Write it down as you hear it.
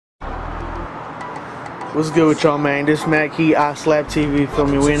What's good with y'all, man? This Mac Key, iSlap TV, feel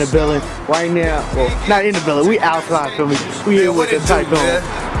me? We in the building right now. Well, not in the building, we outside, feel me? We here with the Tykoon.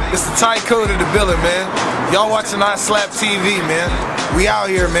 It's the Tykoon in the building, man. Y'all watching iSlap TV, man. We out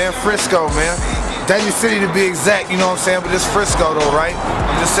here, man. Frisco, man. Daly City to be exact, you know what I'm saying? But it's Frisco though, right?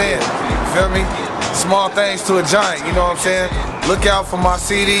 I'm just saying, you feel me? Small things to a giant, you know what I'm saying? Look out for my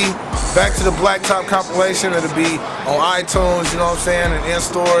CD, Back to the Blacktop compilation. It'll be on iTunes, you know what I'm saying, and in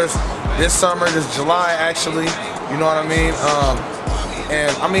stores this summer, this July actually, you know what I mean?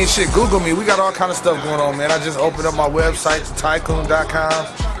 And I mean, shit, Google me. We got all kind of stuff going on, man. I just opened up my website, Tykoon.com,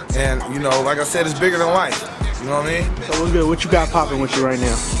 and you know, like I said, it's bigger than life. You know what I mean? So what's good? What you got popping with you right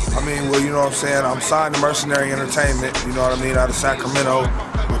now? I mean, well, you know what I'm saying? I'm signed to Mercenary Entertainment, you know what I mean, out of Sacramento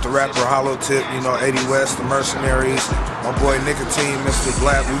with the rapper Hollow Tip, you know, 80 West, the Mercenaries, my boy Nicotine, Mr.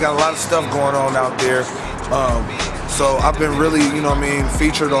 Black. We got a lot of stuff going on out there. So I've been really, you know what I mean,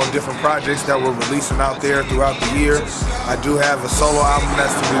 featured on different projects that we're releasing out there throughout the year. I do have a solo album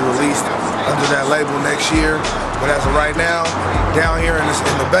that's to be released under that label next year. But as of right now, down here in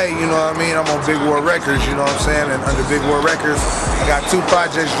the Bay, you know what I mean, I'm on Big War Records, you know what I'm saying? And under Big War Records, I got 2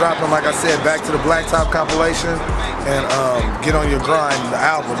 projects dropping, like I said, Back to the Blacktop compilation and Get on Your Grind, the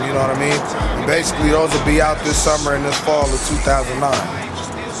album, you know what I mean? And basically, those will be out this summer and this fall of 2009.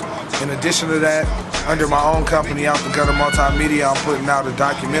 In addition to that, under my own company, Out the Gutter Multimedia, I'm putting out a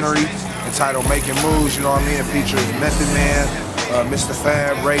documentary entitled Making Moves, you know what I mean? It features Method Man, Mr.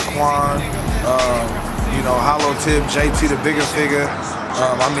 Fab, Raekwon, you know, Hollow Tip, JT the Bigger Figure.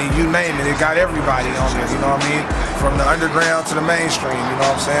 I mean, you name it, it got everybody on there, you know what I mean? From the underground to the mainstream, you know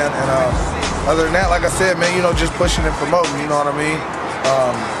what I'm saying? And other than that, like I said, man, you know, just pushing and promoting, you know what I mean?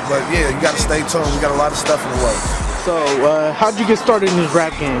 But yeah, you gotta stay tuned. We got a lot of stuff in the works. So, how'd you get started in this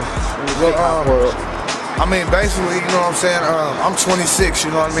rap game? Well, I mean, basically, you know what I'm saying? I'm 26,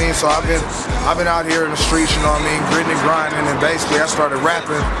 you know what I mean? So I've been out here in the streets, you know what I mean, gritting and grinding, and basically I started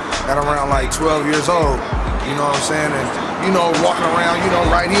rapping at around like 12 years old, you know what I'm saying? And, you know, walking around, you know,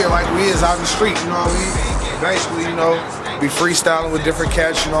 right here like we is out in the street, you know what I mean? And basically, you know, be freestyling with different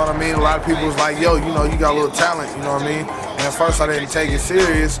cats, you know what I mean? A lot of people was like, yo, you know, you got a little talent, you know what I mean? And at first I didn't take it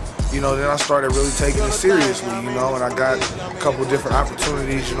serious. You know, then I started really taking it seriously, you know, and I got a couple different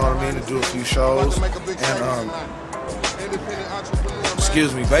opportunities, you know what I mean, to do a few shows. And,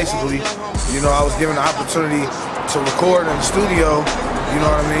 excuse me, basically, you know, I was given the opportunity to record in the studio, you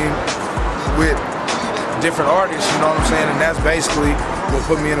know what I mean, with different artists, you know what I'm saying, and that's basically what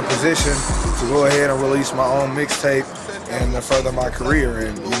put me in a position to go ahead and release my own mixtape and further my career.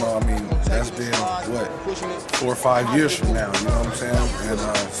 And, you know, I mean, that's been, what, 4 or 5 years from now, you know what I'm saying? And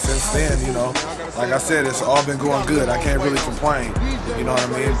since then, you know, like I said, it's all been going good. I can't really complain, you know what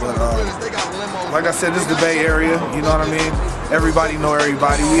I mean? But like I said, this is the Bay Area, you know what I mean? Everybody know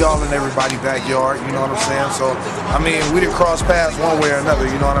everybody. We all in everybody's backyard, you know what I'm saying? So, I mean, we didn't cross paths one way or another,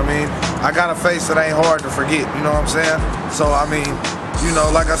 you know what I mean? I got a face that ain't hard to forget, you know what I'm saying? So, I mean, you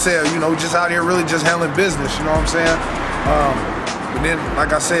know, like I said, you know, just out here really just handling business, you know what I'm saying? But then,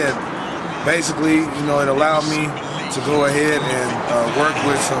 like I said, basically, you know, it allowed me to go ahead and work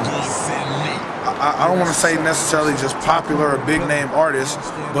with some, I don't want to say necessarily just popular or big name artists,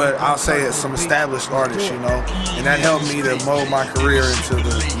 but I'll say it's some established artists, you know, and that helped me to mold my career into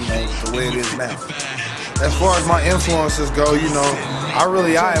the, you know, the way it is now. As far as my influences go, you know,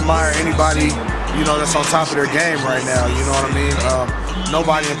 I admire anybody, you know, that's on top of their game right now, you know what I mean?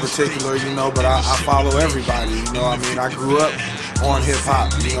 Nobody in particular, you know, but I follow everybody, you know what I mean? I grew up on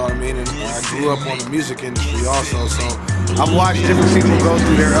hip-hop, you know what I mean? And I grew up on the music industry also, so I've watched different people go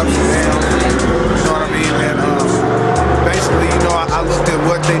through their ups and downs, you know what I mean? And basically, you know, I looked at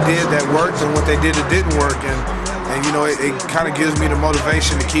what they did that worked and what they did that didn't work, and you know, it kind of gives me the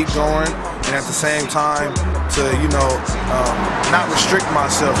motivation to keep going, and at the same time to, you know, not restrict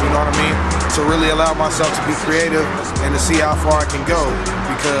myself, you know what I mean? To really allow myself to be creative and to see how far I can go.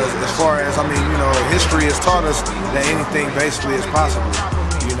 Because as far as, I mean, you know, history has taught us that anything basically is possible,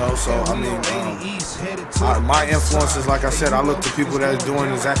 you know? So, I mean, my influences, like I said, I look to people that are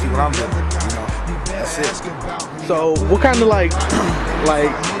doing exactly what I'm doing, you know? That's it. So, what kind of like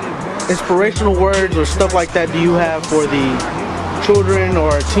inspirational words or stuff like that do you have for the children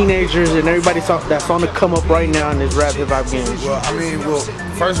or teenagers and everybody that's on the come up right now in this rap hip-hop game? Well, I mean,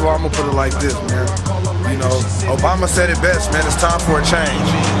 first of all, I'm gonna put it like this, man. You know, Obama said it best, man. It's time for a change.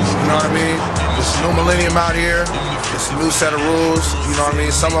 You know what I mean? It's a new millennium out here. It's a new set of rules. You know what I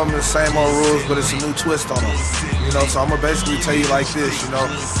mean? Some of them are the same old rules, but it's a new twist on them. You know, so I'm gonna basically tell you like this. You know,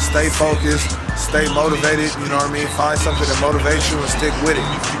 stay focused, stay motivated. You know what I mean? Find something that motivates you and stick with it.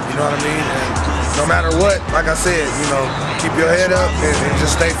 You know what I mean? And no matter what, like I said, you know, keep your head up and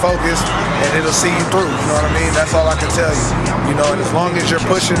just stay focused, and it'll see you through. You know what I mean? That's all I can tell you. You know, and as long as you're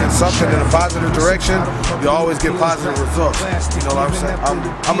pushing in something in a positive direction, you always get positive results. You know what I'm saying?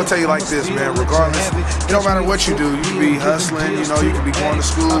 I'm gonna tell you like this, man. Regardless, it don't matter what you do. You can be hustling. You know, you can be going to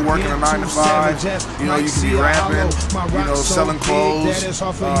school, working a 9 to 5. You know, you can be rapping. You know, selling clothes.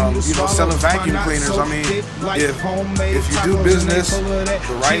 You know, selling vacuum cleaners. I mean, if you do business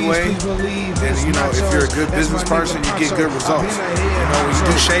the right way, then you know, if you're a good business person, you get good results. You know, when you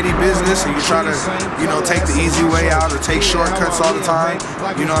do shady business and you try to, you know, take the easy way out or take shortcuts all the time,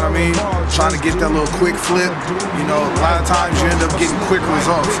 you know what I mean? Trying to get that little quick flip, you know, a lot of times you end up getting quick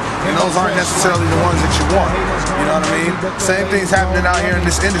results, and those aren't necessarily the ones that you want. You know what I mean? Same thing's happening out here in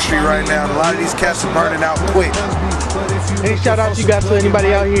this industry right now. A lot of these cats are burning out quick. Any shout outs you got to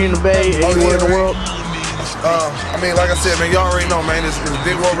anybody out here in the Bay, anywhere in the world? I mean, like I said, man, y'all already know, man, it's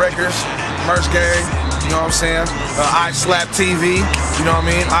Big World Records, Merch Gang, you know what I'm saying? iSlap TV, you know what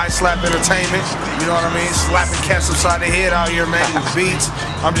I mean? iSlap Entertainment, you know what I mean? Slapping cats upside the head out here, man, with beats.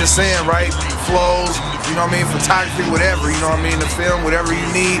 I'm just saying, right? Flows, you know what I mean? Photography, whatever, you know what I mean? The film, whatever you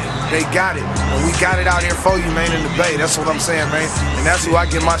need, they got it. And we got it out here for you, man, in the Bay. That's what I'm saying, man. And that's who I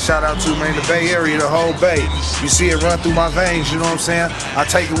give my shout out to, man, the Bay Area, the whole Bay. You see it run through my veins, you know what I'm saying? I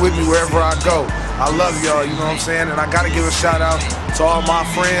take it with me wherever I go. I love y'all, you know what I'm saying? And I gotta give a shout out to all my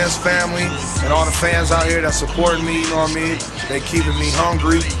friends, family, and all the fans out here that supporting me, you know what I mean? They keeping me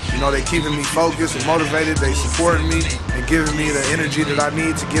hungry, you know, they keeping me focused and motivated. They supporting me and giving me the energy that I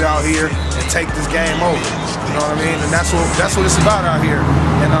need to get out here and take this game over. You know what I mean? And that's what it's about out here.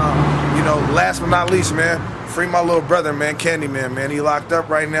 And you know, last but not least, man, free my little brother, man, Candyman, man. He locked up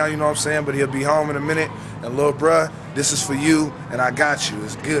right now, you know what I'm saying? But he'll be home in a minute. And little bruh, this is for you, and I got you.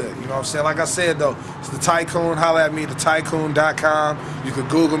 It's good. You know what I'm saying? Like I said, though, it's the Tykoon. Holla at me, thetykoon.com. You could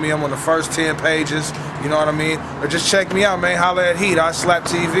Google me. I'm on the first 10 pages. You know what I mean? Or just check me out, man. Holla at Heat, iSlap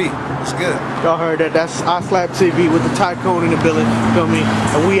TV. It's good. Y'all heard that. That's iSlap TV with the Tykoon in the building. Feel me?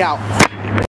 And we out.